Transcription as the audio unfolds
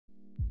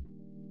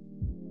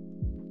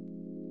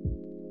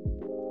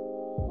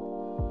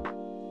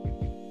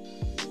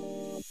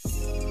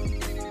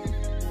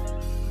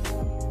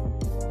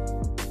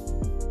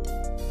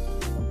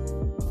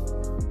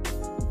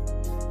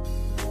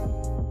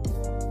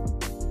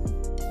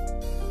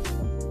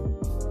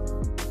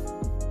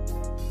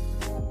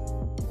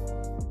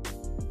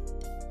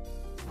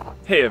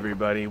Hey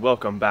everybody,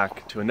 welcome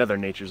back to another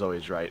Nature's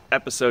Always Right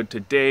episode.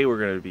 Today we're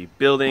going to be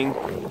building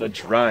the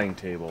drying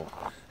table.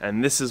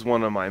 And this is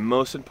one of my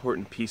most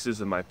important pieces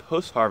of my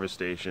post-harvest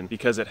station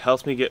because it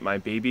helps me get my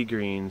baby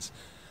greens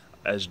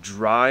as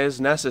dry as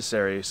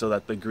necessary so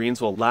that the greens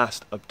will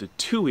last up to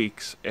 2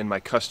 weeks in my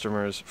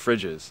customers'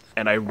 fridges.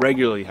 And I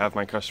regularly have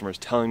my customers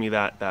telling me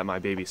that my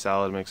baby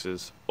salad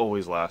mixes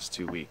always last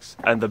 2 weeks.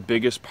 And the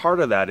biggest part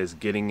of that is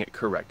getting it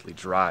correctly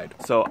dried.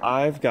 So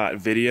I've got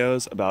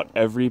videos about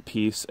every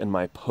piece in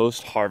my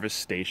post-harvest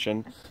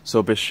station.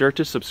 So be sure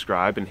to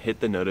subscribe and hit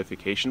the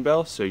notification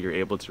bell so you're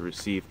able to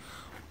receive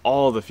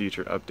all the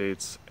future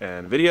updates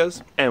and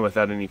videos. And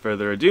without any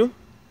further ado,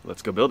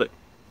 let's go build it.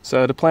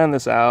 So to plan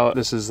this out,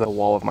 this is the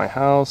wall of my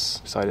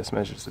house. So I just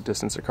measured the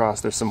distance across.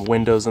 There's some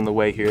windows in the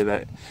way here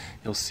that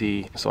you'll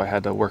see. So I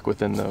had to work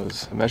within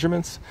those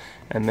measurements.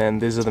 And then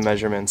these are the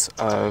measurements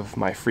of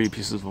my free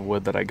pieces of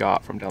wood that I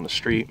got from down the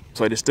street.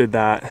 So I just did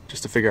that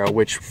just to figure out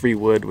which free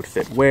wood would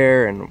fit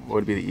where and what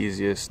would be the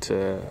easiest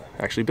to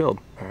actually build.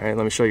 All right,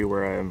 let me show you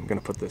where I'm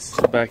gonna put this.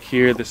 So back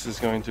here, this is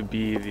going to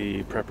be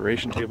the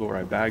preparation table where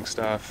I bag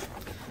stuff.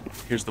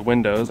 Here's the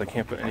windows, I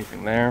can't put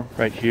anything there.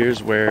 Right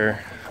here's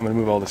where I'm gonna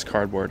move all this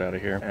cardboard out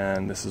of here.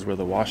 And this is where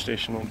the wash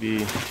station will be.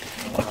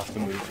 I'll have to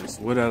move this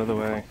wood out of the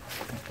way.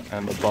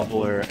 And the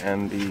bubbler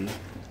and the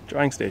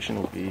drying station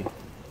will be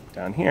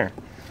down here.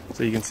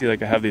 So you can see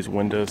like I have these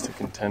windows to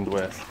contend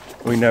with.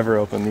 We never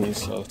open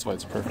these, so that's why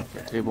it's perfect for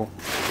a table.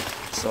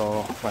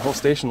 So my whole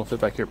station will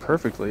fit back here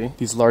perfectly.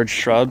 These large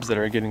shrubs that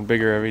are getting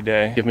bigger every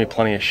day give me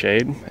plenty of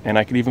shade. And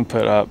I could even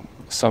put up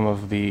some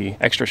of the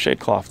extra shade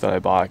cloth that I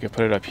bought. I could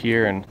put it up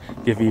here and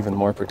give even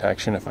more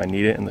protection if I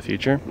need it in the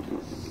future.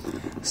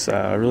 So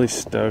I'm really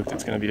stoked.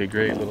 It's gonna be a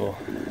great little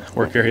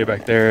work area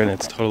back there, and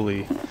it's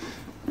totally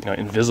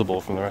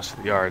invisible from the rest of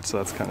the yard, so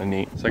that's kind of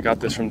neat. So I got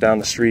this from down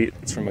the street.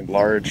 It's from a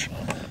large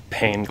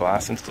pane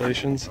glass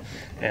installations,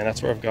 and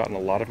that's where I've gotten a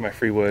lot of my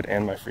free wood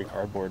and my free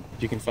cardboard.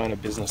 If you can find a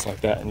business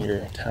like that in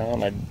your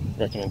town, I'd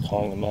recommend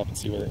calling them up and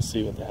see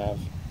what they have.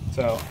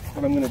 So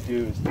what I'm going to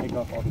do is take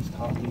off all these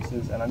top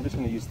pieces, and I'm just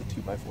going to use the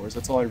 2x4s.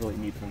 That's all I really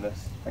need from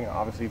this.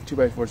 Obviously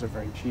 2x4s are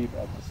very cheap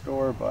at the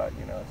store, but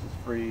it's just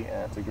free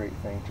and it's a great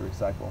thing to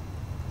recycle.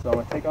 So I'm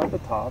going to take off the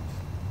tops,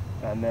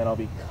 and then I'll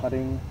be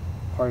cutting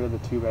part of the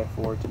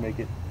 2x4 to make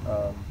it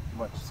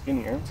much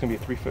skinnier. It's going to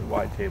be a 3-foot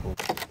wide table.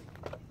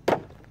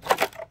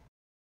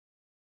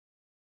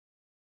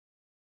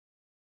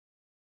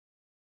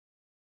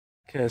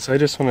 Okay, so I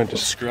just want to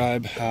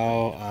describe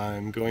how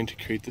I'm going to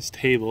create this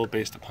table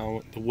based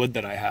upon the wood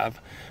that I have.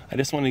 I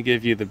just want to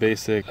give you the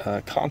basic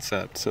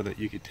concept so that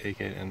you could take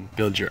it and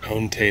build your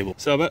own table.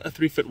 So about a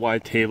 3-foot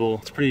wide table,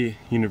 it's pretty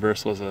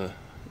universal as a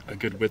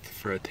good width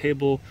for a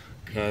table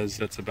because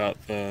that's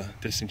about the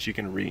distance you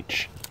can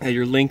reach. Now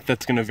your length,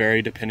 that's going to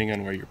vary depending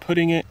on where you're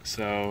putting it.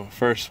 So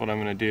first what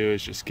I'm going to do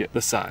is just get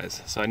the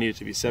size. So I need it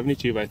to be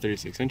 72 by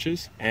 36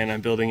 inches, and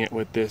I'm building it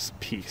with this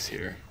piece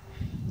here.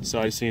 So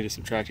I just need to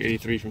subtract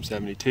 83 from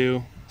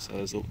 72. So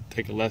I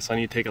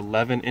need to take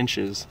 11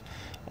 inches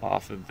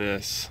off of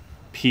this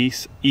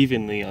piece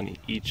evenly on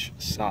each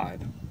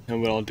side.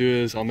 And what I'll do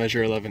is I'll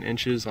measure 11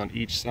 inches on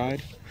each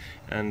side,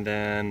 and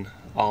then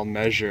I'll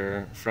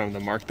measure from the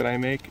mark that I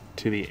make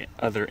to the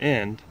other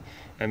end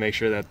and make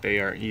sure that they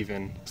are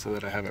even so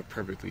that I have a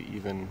perfectly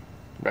even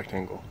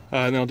rectangle.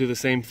 And then I'll do the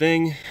same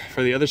thing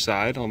for the other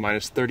side. I'll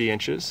minus 30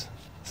 inches.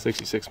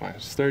 66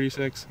 minus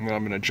 36, and then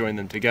I'm going to join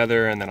them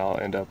together, and then I'll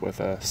end up with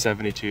a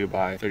 72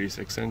 by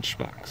 36 inch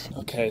box.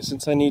 Okay,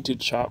 since I need to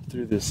chop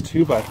through this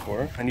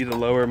 2x4, I need to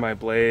lower my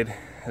blade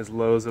as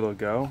low as it'll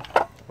go.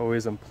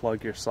 Always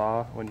unplug your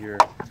saw when you're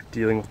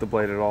dealing with the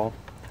blade at all.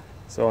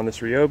 So on this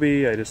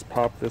Ryobi, I just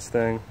pop this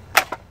thing.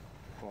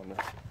 So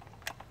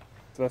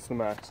that's the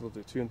max. We'll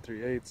do 2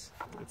 3/8.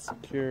 It's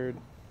secured.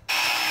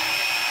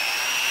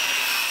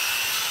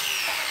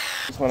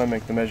 Just want to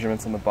make the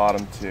measurements on the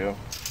bottom too,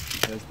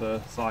 because the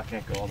saw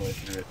can't go all the way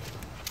through it.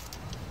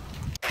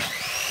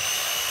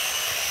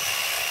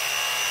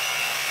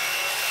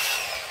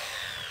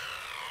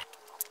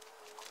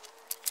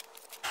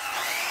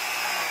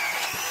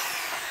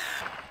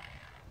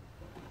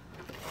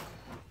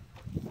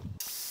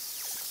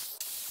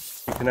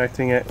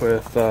 Connecting it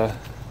with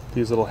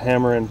these little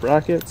hammer and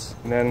brackets,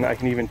 and then I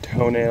can even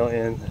toenail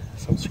in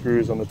some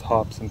screws on the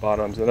tops and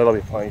bottoms, and that'll be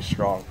plenty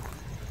strong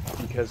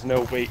because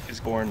no weight is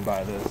borne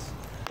by this.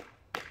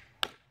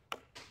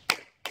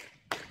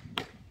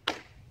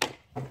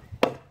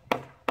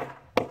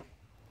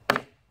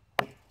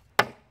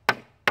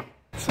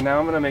 So now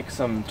I'm going to make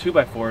some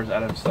 2x4s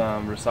out of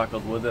some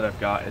recycled wood that I've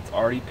got. It's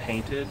already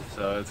painted,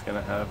 so it's going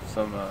to have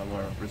some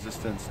more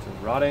resistance to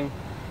rotting.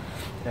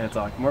 And it's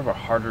like more of a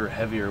harder,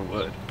 heavier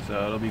wood.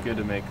 So it'll be good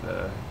to make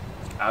the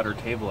outer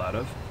table out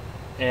of.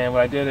 And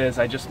what I did is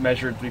I just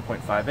measured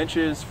 3.5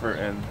 inches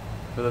and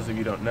for those of you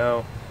who don't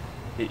know,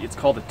 it's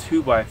called a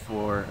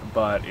 2x4,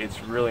 but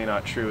it's really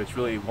not true. It's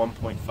really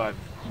 1.5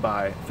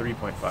 by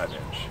 3.5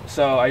 inch.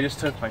 So I just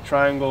took my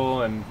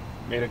triangle and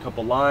made a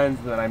couple lines,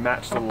 and then I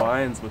matched the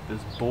lines with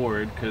this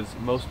board, because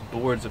most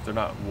boards, if they're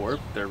not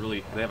warped, they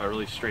have a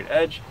really straight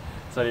edge.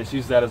 So I just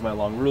use that as my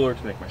long ruler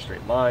to make my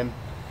straight line.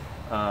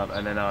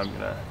 And then now I'm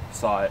gonna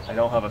saw it. I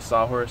don't have a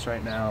sawhorse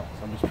right now,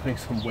 so I'm just putting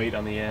some weight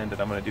on the end,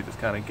 and I'm gonna do this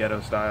kind of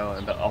ghetto style,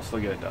 and I'll still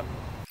get it done.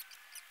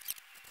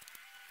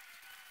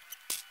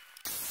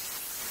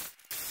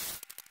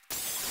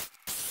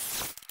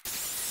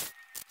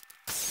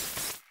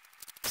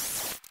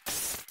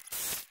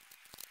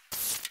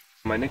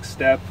 My next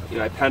step,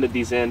 I pounded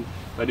these in,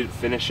 but I didn't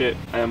finish it.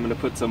 I'm gonna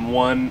put some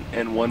 1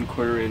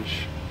 1/4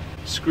 inch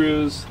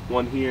screws,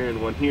 one here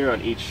and one here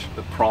on each.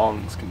 The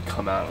prongs can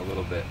come out a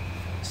little bit.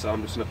 So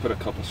I'm just gonna put a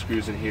couple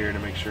screws in here to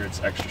make sure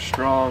it's extra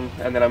strong.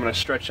 And then I'm gonna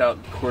stretch out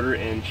 1/4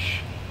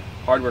 inch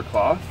hardware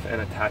cloth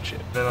and attach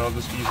it. Then I'll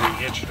just be using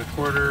 1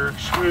 1/4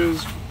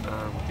 screws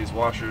with these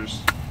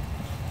washers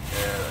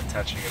and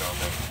attaching it on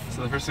there.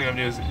 So the first thing I'm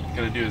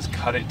gonna do is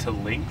cut it to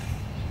length,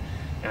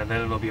 and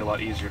then it'll be a lot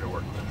easier to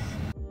work with.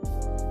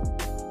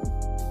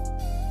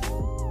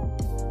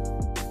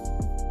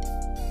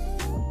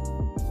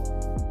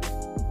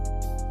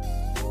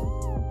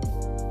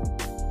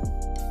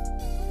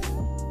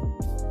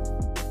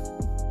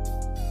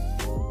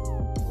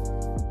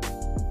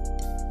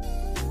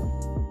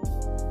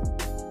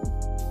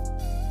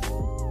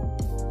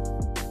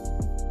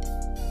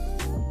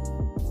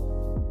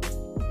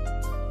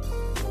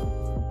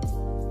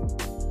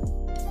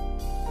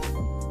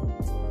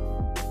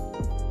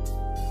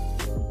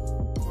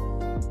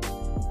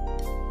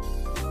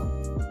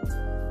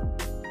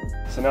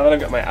 So now that I've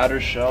got my outer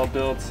shell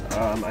built,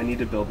 I need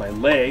to build my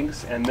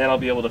legs, and then I'll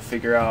be able to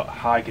figure out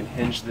how I can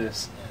hinge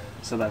this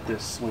so that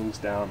this swings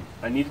down.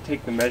 I need to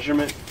take the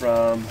measurement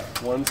from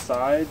one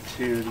side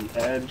to the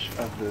edge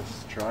of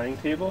this drying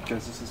table,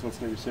 because this is what's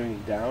going to be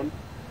swinging down.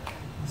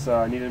 So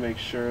I need to make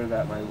sure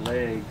that my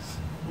legs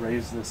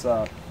raise this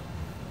up,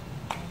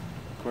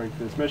 according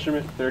to this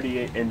measurement,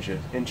 38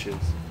 inches.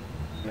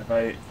 If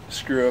I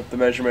screw up the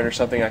measurement or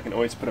something, I can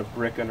always put a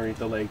brick underneath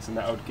the legs, and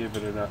that would give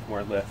it enough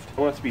more lift. I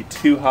don't want it to be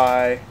too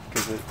high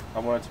because I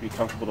want it to be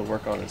comfortable to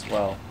work on as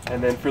well.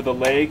 And then for the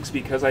legs,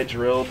 because I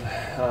drilled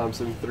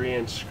some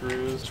 3-inch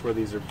screws where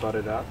these are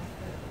butted up,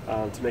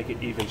 to make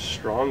it even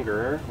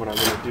stronger, what I'm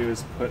going to do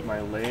is put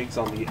my legs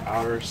on the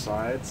outer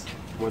sides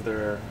where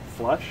they're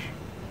flush,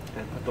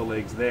 and put the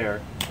legs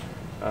there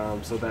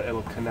so that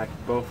it'll connect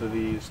both of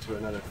these to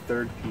another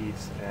 3rd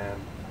piece, and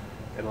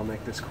it'll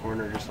make this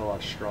corner just a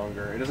lot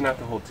stronger. It doesn't have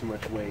to hold too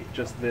much weight,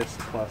 just this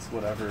plus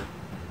whatever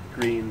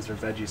greens or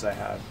veggies I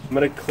have. I'm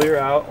going to clear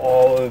out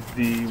all of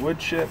the wood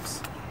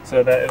chips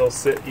so that it'll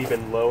sit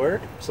even lower.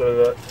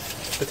 So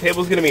the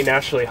table's going to be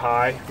naturally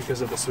high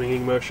because of the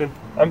swinging motion.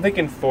 I'm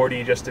thinking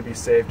 40 just to be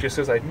safe, just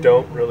because I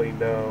don't really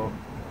know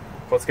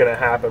what's going to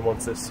happen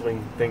once this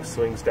thing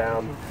swings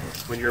down.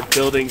 When you're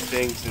building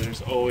things,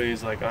 there's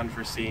always like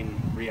unforeseen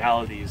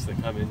realities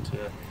that come into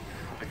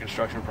the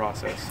construction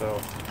process. So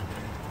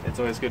it's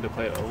always good to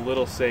play it a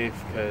little safe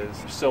because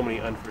there's so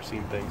many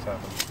unforeseen things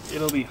happen.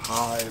 It'll be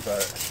high,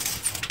 but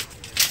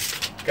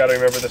gotta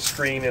remember the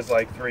screen is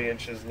like 3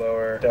 inches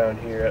lower down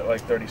here at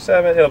like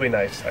 37. It'll be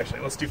nice. Actually,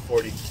 let's do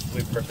 40. It'll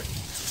be perfect.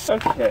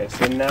 Okay,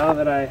 so now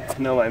that I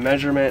know my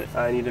measurement,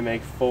 I need to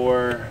make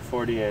 4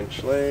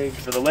 40-inch legs.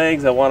 For the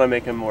legs, I want to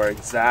make them more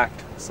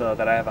exact so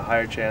that I have a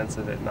higher chance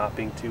of it not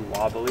being too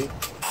wobbly.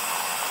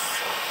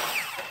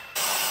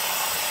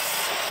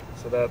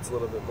 So that's a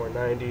little bit more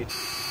 90.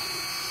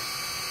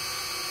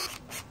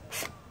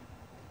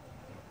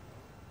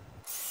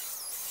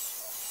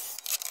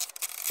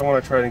 I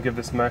want to try and give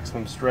this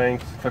maximum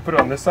strength. If I put it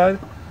on this side,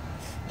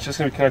 it's just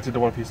going to be connected to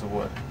one piece of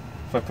wood.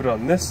 If I put it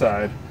on this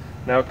side,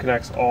 now it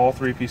connects all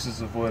 3 pieces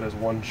of wood as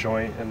one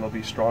joint, and they'll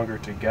be stronger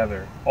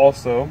together.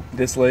 Also,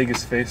 this leg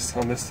is faced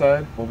on this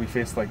side, will be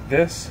faced like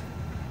this.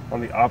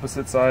 On the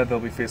opposite side, they'll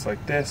be faced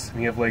like this.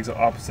 And you have legs of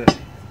opposite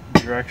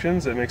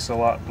directions, it makes it a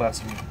lot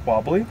less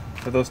wobbly.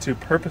 For those 2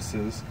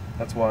 purposes,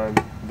 that's why I'm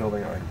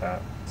building it like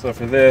that. So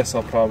for this,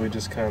 I'll probably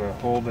just kind of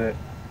hold it,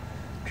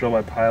 drill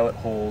my pilot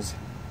holes,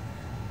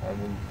 and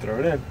then throw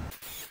it in.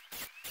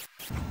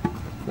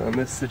 Now in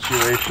this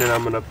situation,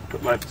 I'm going to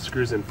put my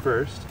screws in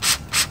first.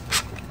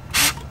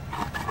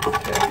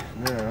 Okay,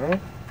 now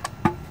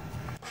I'm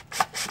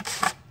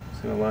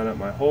just going to line up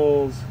my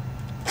holes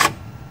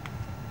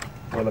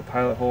where the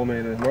pilot hole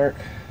made a mark.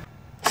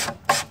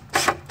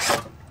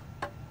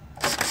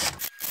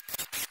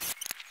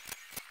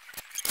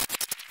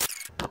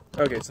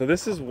 Okay, so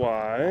this is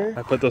why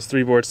I put those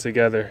 3 boards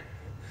together.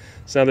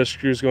 So now there's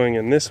screws going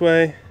in this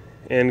way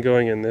and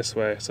going in this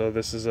way. So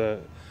this is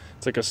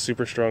it's like a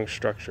super strong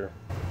structure.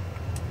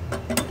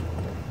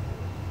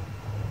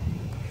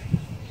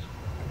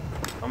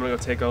 I'm gonna go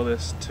take all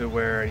this to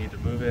where I need to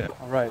move it.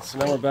 All right, so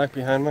now we're back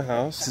behind my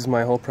house. This is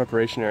my whole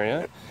preparation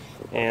area,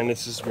 and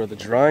this is where the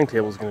drying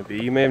table is gonna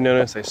be. You may have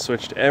noticed I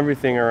switched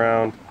everything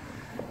around.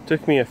 It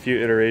took me a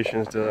few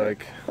iterations to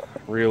like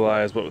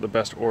realize what the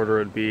best order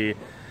would be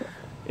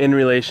in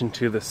relation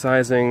to the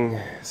sizing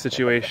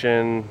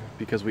situation,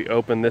 because we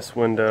opened this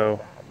window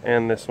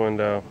and this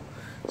window,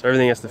 so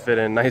everything has to fit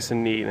in nice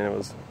and neat, and it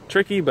was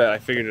tricky, but I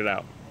figured it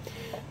out.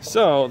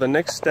 So the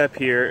next step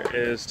here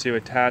is to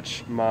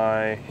attach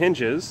my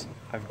hinges.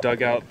 I've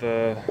dug out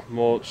the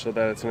mulch so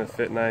that it's going to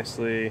fit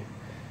nicely.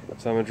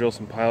 So I'm going to drill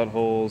some pilot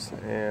holes,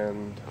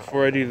 and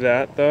before I do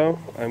that though,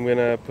 I'm going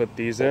to put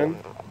these in.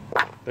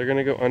 They're going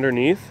to go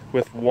underneath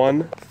with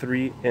one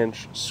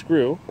 3-inch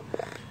screw,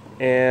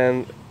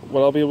 and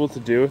what I'll be able to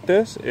do with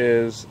this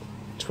is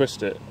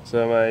twist it.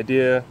 So my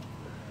idea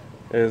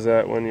is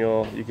that when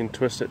you can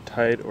twist it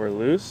tight or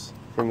loose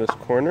from this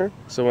corner,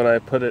 so when I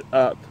put it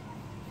up,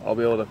 I'll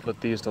be able to put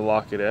these to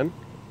lock it in.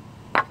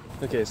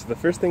 Okay, so the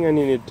first thing I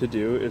needed to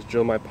do is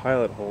drill my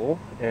pilot hole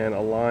and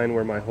align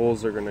where my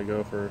holes are going to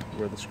go for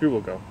where the screw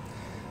will go.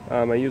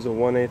 I use a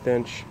 1/8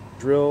 inch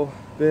drill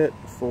bit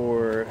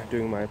for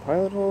doing my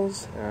pilot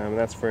holes, and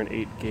that's for an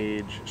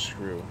 8-gauge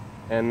screw.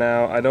 And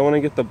now I don't want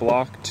to get the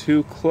block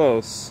too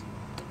close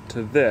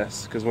to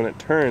this, because when it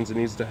turns it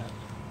needs to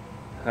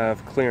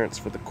have clearance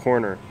for the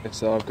corner.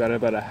 So I've got it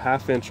about a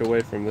 1/2 inch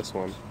away from this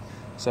one.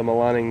 So I'm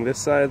aligning this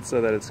side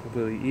so that it's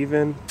completely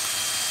even.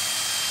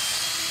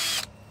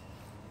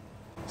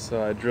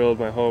 So I drilled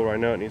my hole where I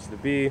know it needs to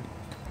be.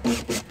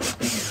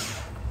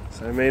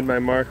 So I made my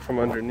mark from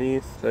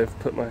underneath. So I've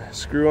put my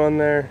screw on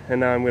there, and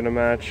now I'm going to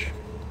match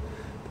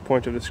the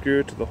point of the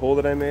screw to the hole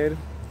that I made.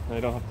 I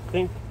don't have to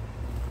think.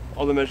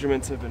 All the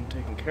measurements have been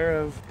taken care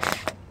of.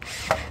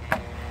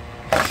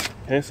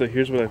 Okay, so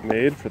here's what I've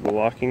made for the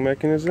locking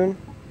mechanism.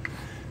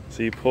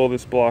 So you pull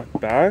this block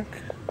back.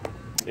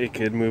 It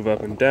could move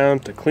up and down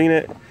to clean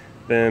it.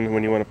 Then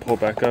when you want to pull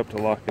back up to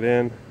lock it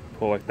in,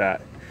 pull like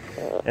that.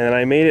 And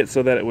I made it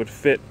so that it would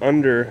fit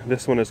under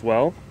this one as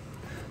well,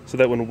 so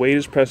that when weight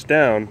is pressed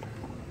down,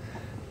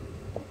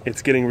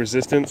 it's getting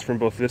resistance from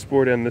both this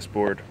board and this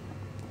board.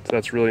 So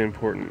that's really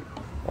important.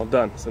 All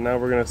done. So now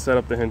we're going to set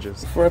up the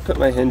hinges. Before I put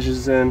my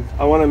hinges in,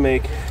 I want to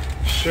make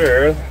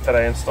sure that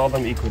I install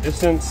them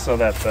equidistant so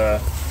that the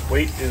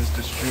weight is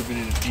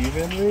distributed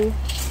evenly.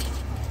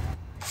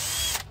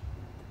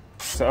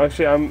 So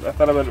actually, I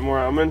thought about it more.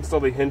 I'm going to install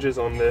the hinges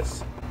on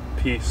this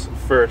piece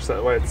first,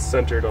 that way it's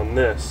centered on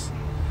this,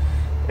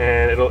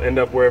 and it'll end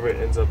up wherever it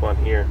ends up on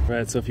here.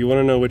 Right, so if you want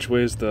to know which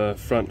way is the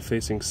front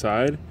facing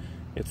side,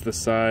 it's the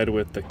side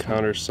with the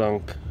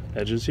countersunk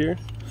edges here.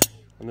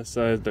 On this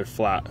side, they're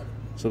flat.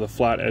 So the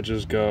flat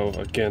edges go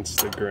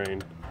against the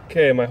grain.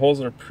 Okay, my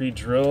holes are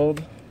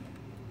pre-drilled,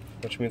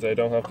 which means I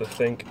don't have to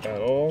think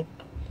at all.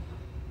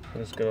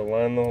 I'm just gonna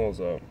line the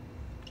holes up.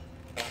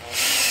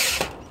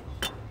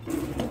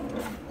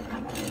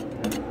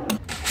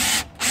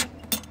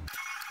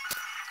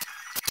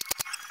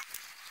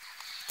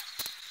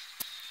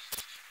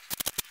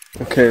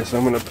 Okay, so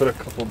I'm going to put a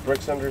couple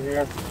bricks under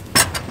here,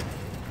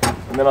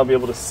 and then I'll be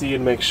able to see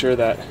and make sure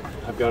that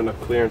I've got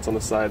enough clearance on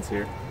the sides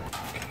here.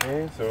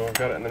 Okay, so I've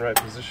got it in the right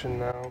position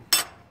now.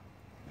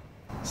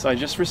 So I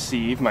just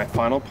received my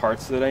final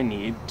parts that I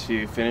need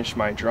to finish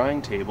my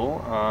drying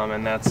table,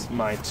 and that's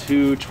my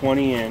two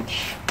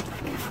 20-inch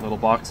little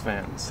box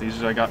fans.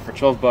 These I got for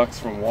 12 bucks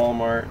from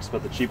Walmart. It's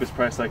about the cheapest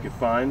price I could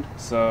find.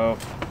 So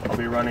I'll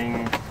be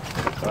running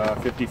a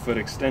 50-foot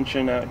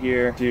extension out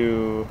here.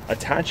 To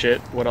attach it,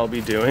 what I'll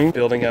be doing,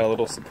 building out a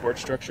little support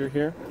structure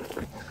here.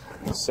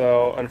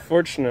 So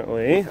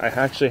unfortunately, I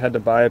actually had to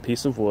buy a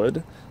piece of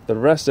wood. The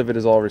rest of it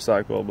is all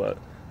recyclable, but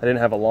I didn't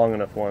have a long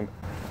enough one.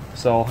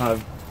 So I'll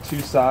have two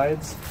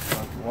sides,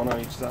 one on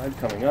each side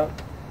coming up,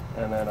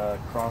 and then a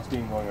cross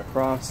beam going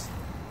across,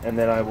 and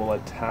then I will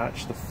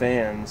attach the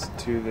fans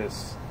to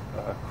this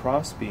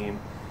cross beam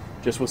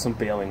just with some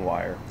baling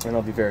wire, and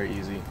it'll be very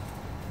easy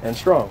and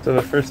strong. So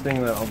the first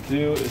thing that I'll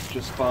do is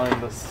just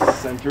find the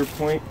center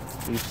point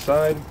each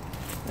side,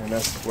 and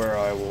that's where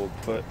I will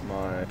put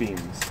my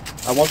beams.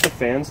 I want the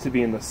fans to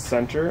be in the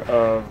center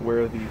of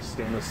where the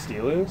stainless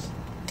steel is.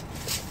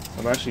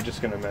 I'm actually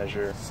just going to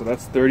measure, so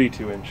that's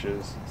 32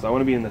 inches. So I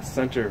want to be in the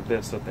center of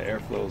this so that the air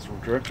flows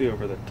directly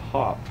over the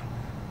top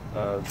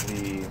of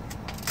the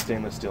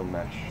stainless steel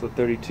mesh. So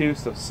 32,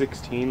 so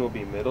 16 will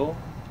be middle.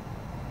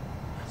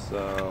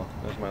 So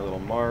there's my little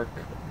mark,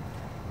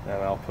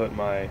 and I'll put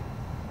my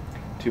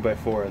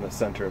 2x4 in the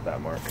center of that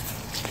mark.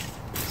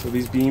 So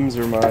these beams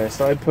are my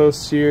side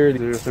posts here.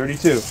 They're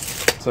 32,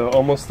 so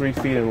almost 3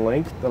 feet in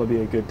length. That'll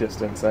be a good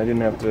distance. I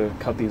didn't have to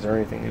cut these or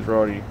anything. These were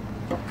already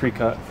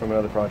pre-cut from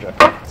another project.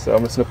 So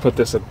I'm just going to put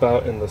this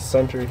about in the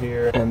center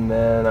here, and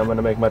then I'm going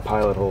to make my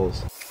pilot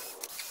holes.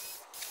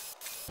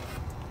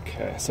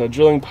 Okay, so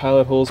drilling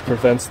pilot holes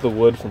prevents the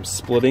wood from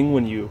splitting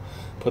when you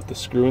put the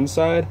screw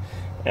inside,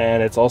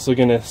 and it's also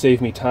going to save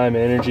me time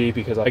and energy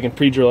because I can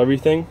pre-drill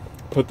everything,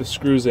 put the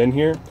screws in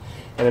here,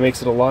 and it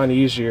makes it a lot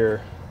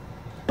easier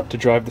to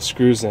drive the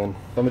screws in.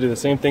 I'm going to do the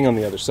same thing on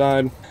the other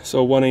side.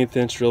 So a 1/8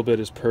 inch drill bit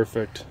is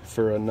perfect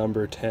for a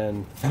number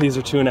 10. These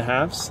are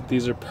 2.5s.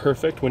 These are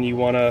perfect when you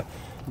want to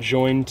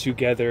join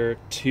together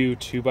two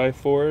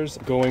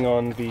 2x4s going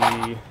on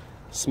the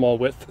small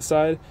width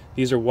side.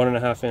 These are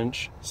 1.5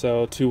 inch,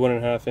 so two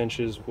 1.5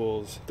 inches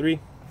equals 3,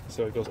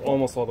 so it goes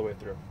almost all the way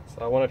through.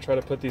 So I want to try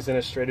to put these in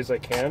as straight as I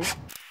can.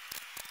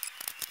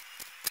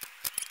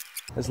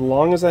 As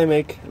long as I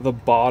make the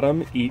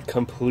bottom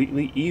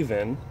completely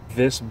even,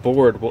 this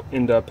board will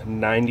end up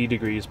 90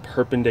 degrees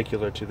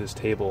perpendicular to this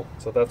table.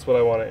 So that's what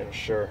I want to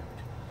ensure.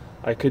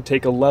 I could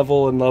take a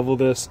level and level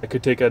this. I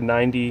could take a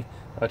 90,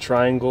 a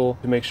triangle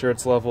to make sure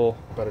it's level,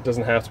 but it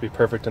doesn't have to be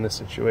perfect in this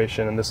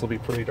situation, and this will be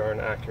pretty darn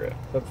accurate.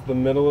 That's the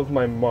middle of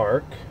my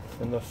mark,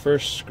 and the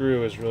first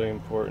screw is really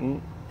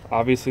important.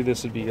 Obviously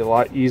this would be a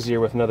lot easier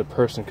with another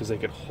person because they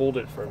could hold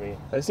it for me.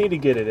 I just need to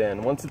get it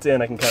in. Once it's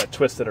in, I can kind of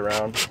twist it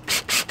around.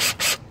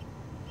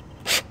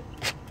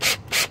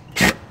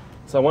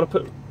 So I want to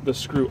put the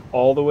screw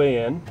all the way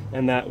in,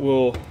 and that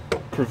will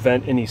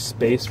prevent any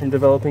space from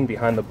developing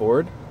behind the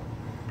board.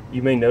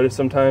 You may notice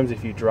sometimes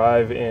if you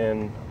drive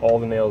in all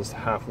the nails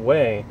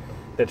halfway,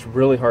 that's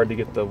really hard to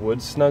get the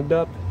wood snugged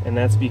up, and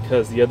that's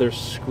because the other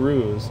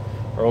screws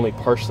are only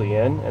partially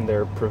in, and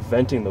they're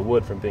preventing the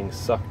wood from being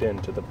sucked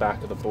into the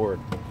back of the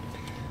board.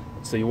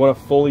 So you want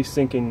to fully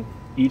sink in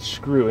each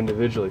screw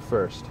individually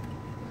first.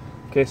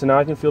 Okay, so now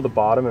I can feel the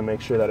bottom and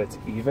make sure that it's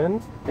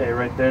even. Okay,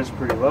 right there's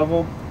pretty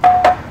level.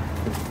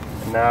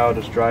 And now I'll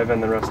just drive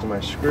in the rest of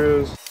my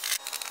screws.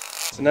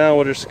 So now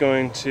we're just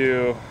going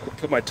to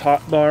put my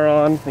top bar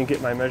on and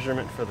get my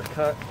measurement for the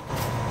cut.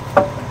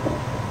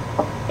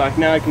 Back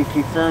now I can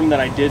confirm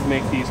that I did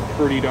make these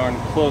pretty darn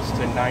close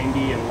to 90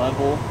 and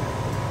level.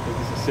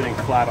 This is sitting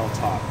flat on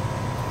top.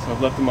 So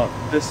I've left them up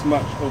this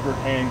much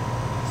overhang,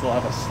 so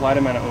I'll have a slight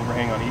amount of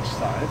overhang on each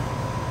side.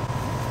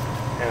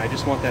 And I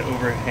just want that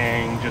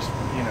overhang just,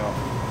 you know,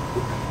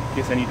 in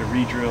case I need to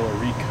re-drill or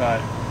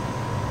recut,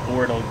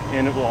 or it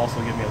will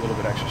also give me a little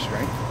bit extra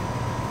strength.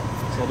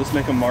 So I'll just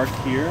make a mark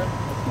here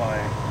with my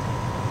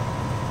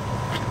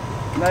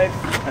knife,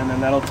 and then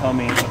that'll tell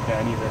me, okay,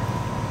 I need to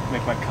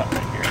make my cut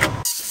right here.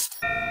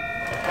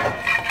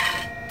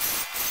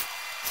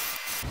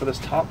 For this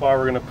top bar,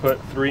 we're going to put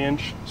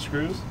 3-inch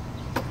screws,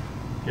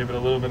 give it a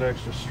little bit of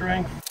extra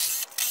strength.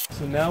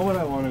 So now what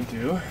I want to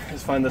do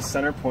is find the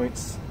center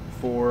points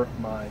for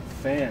my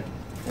fan.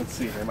 Let's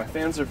see here, my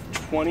fans are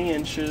 20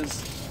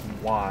 inches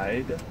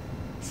wide,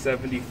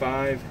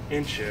 75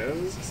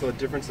 inches, so a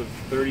difference of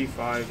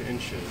 35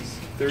 inches.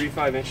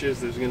 35 inches,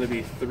 there's going to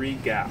be 3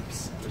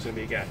 gaps. There's going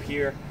to be a gap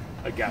here,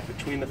 a gap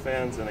between the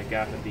fans, and a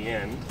gap at the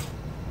end.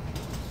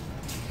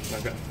 And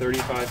I've got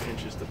 35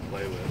 inches to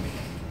play with.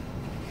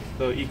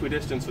 So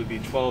equidistance would be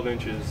 12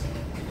 inches,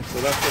 so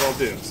that's what I'll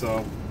do.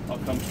 So I'll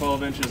come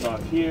 12 inches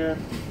off here,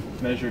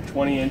 measure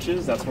 20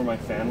 inches, that's where my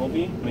fan will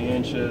be, 20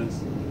 inches.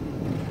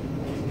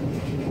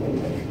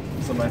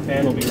 So my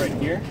fan will be right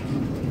here.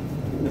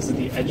 This is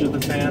the edge of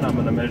the fan. I'm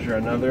going to measure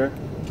another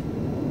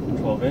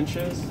 12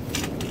 inches.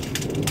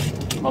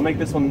 I'll make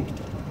this one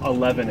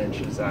 11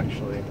 inches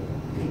actually,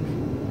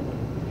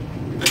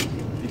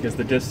 because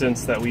the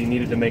distance that we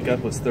needed to make up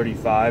was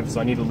 35, so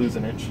I need to lose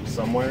an inch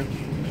somewhere.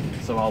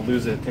 So I'll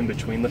lose it in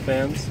between the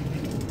fans.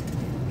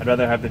 I'd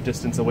rather have the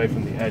distance away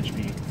from the edge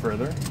be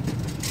further.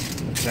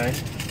 Okay,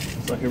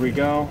 so here we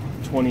go,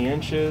 20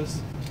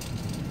 inches.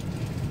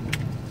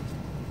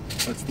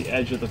 That's the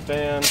edge of the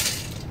fan.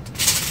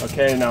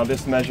 Okay, now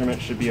this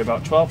measurement should be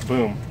about 12.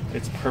 Boom,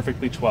 it's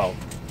perfectly 12.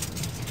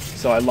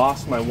 So I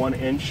lost my 1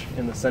 inch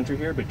in the center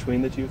here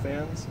between the 2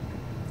 fans,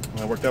 and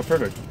that worked out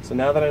perfect. So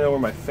now that I know where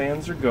my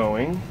fans are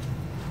going,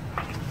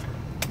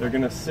 they're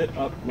gonna sit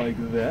up like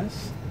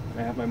this.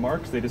 I have my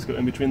marks, they just go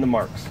in between the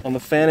marks. On the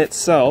fan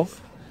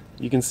itself,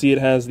 you can see it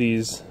has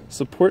these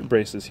support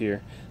braces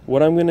here.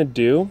 What I'm gonna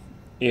do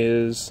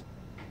is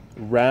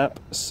wrap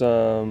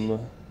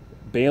some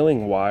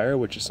baling wire,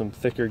 which is some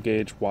thicker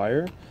gauge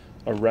wire,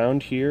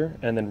 around here,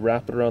 and then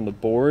wrap it around the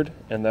board,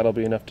 and that'll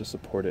be enough to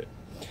support it.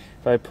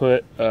 If I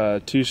put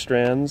 2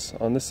 strands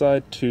on this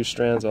side, 2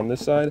 strands on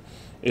this side,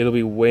 it'll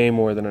be way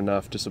more than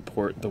enough to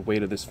support the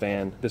weight of this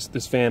fan.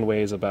 This fan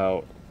weighs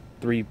about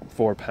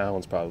 3-4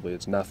 pounds probably,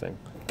 it's nothing.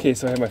 Okay,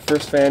 so I have my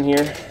first fan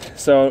here.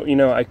 So, you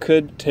know, I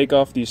could take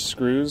off these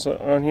screws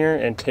on here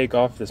and take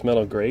off this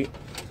metal grate,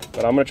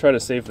 but I'm gonna try to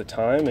save the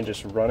time and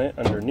just run it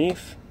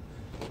underneath.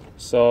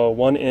 So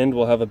one end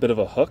will have a bit of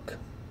a hook,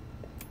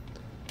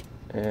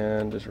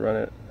 and just run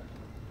it,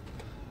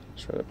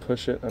 try to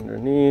push it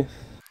underneath.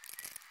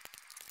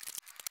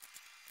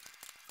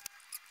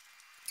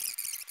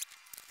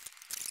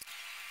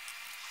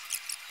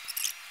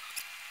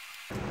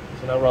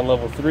 So now we're on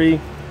level 3.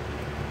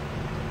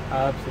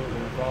 Absolutely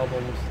no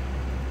problems.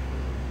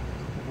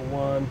 Level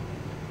 1.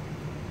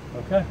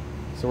 Okay,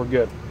 so we're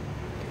good.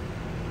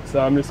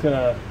 So I'm just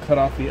gonna cut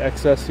off the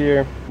excess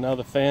here. Now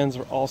the fans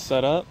are all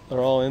set up,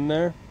 they're all in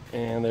there,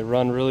 and they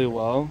run really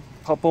well.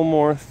 Couple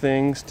more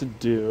things to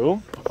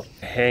do.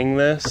 Hang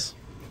this.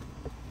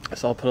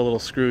 So I'll put a little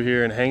screw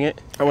here and hang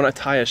it. I want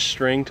to tie a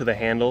string to the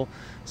handle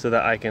so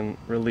that I can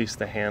release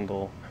the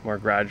handle more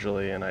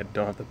gradually and I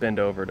don't have to bend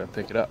over to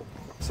pick it up.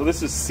 So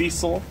this is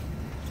Cecil.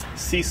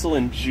 Cecil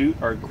and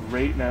jute are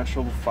great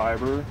natural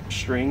fiber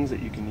strings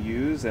that you can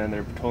use, and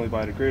they're totally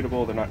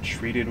biodegradable. They're not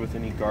treated with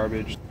any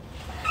garbage.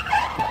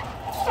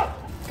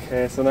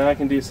 Okay, so now I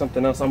can do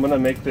something else. I'm gonna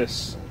make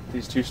these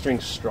 2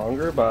 strings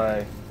stronger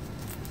by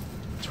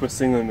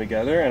twisting them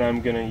together, and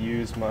I'm gonna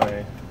use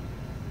my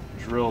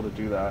drill to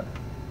do that.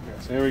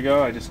 Okay, so here we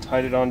go, I just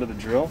tied it onto the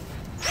drill.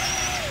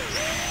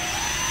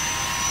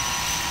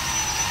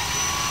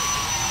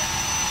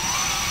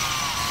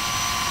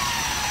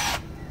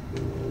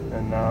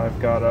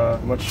 got a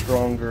much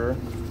stronger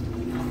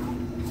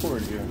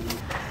cord here.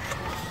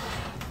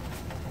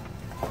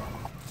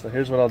 So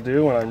here's what I'll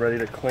do when I'm ready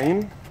to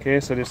clean. Okay,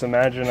 so just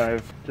imagine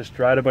I've just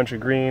dried a bunch of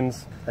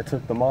greens, I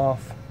took them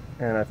off,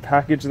 and I've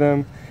packaged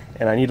them,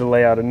 and I need to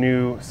lay out a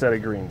new set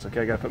of greens.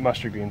 Okay, I gotta put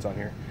mustard greens on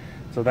here.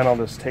 So then I'll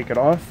just take it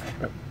off,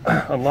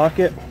 unlock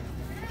it,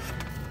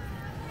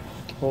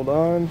 hold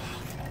on,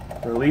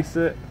 release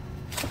it.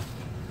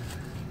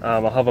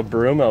 I'll have a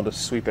broom, I'll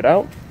just sweep it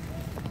out,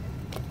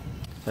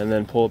 and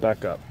then pull it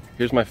back up.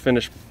 Here's my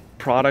finished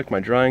product, my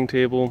drying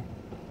table.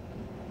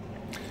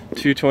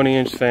 2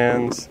 20-inch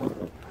fans,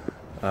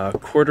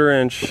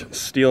 1/4-inch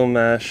steel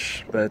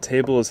mesh. The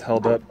table is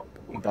held up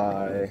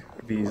by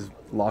these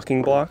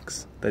locking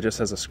blocks that just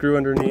has a screw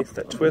underneath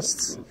that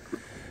twists,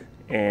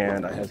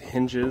 and I have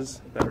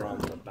hinges that are on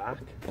the back,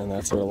 and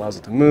that's what allows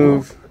it to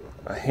move,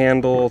 a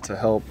handle to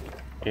help,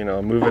 you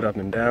know, move it up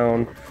and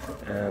down,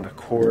 and a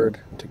cord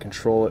to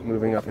control it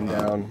moving up and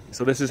down.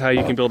 So this is how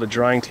you can build a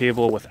drying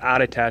table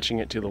without attaching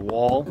it to the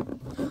wall.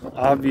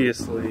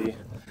 Obviously,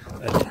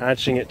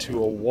 attaching it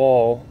to a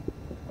wall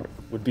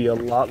would be a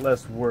lot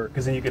less work,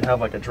 because then you could have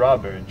like a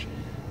drawbridge.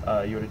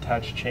 You would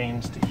attach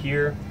chains to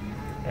here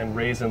and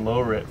raise and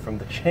lower it from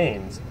the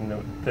chains. You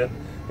know, then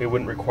it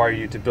wouldn't require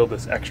you to build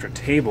this extra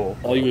table.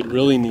 All you would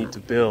really need to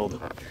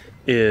build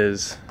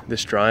is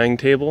this drying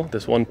table,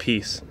 this one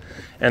piece.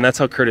 And that's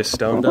how Curtis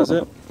Stone does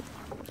it.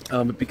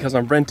 But because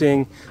I'm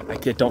renting, I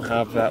don't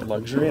have that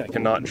luxury. I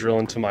cannot drill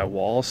into my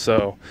wall,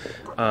 so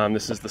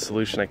this is the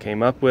solution I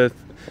came up with.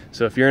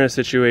 So if you're in a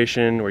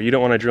situation where you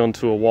don't want to drill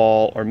into a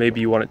wall, or maybe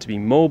you want it to be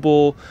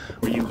mobile,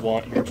 or you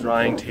want your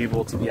drying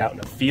table to be out in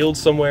a field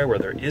somewhere where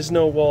there is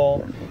no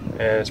wall,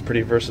 and it's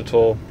pretty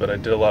versatile, but I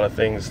did a lot of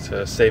things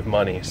to save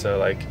money. So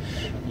like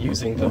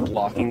using the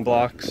locking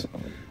blocks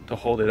to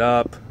hold it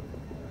up,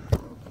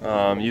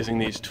 using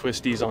these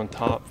twisties on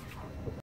top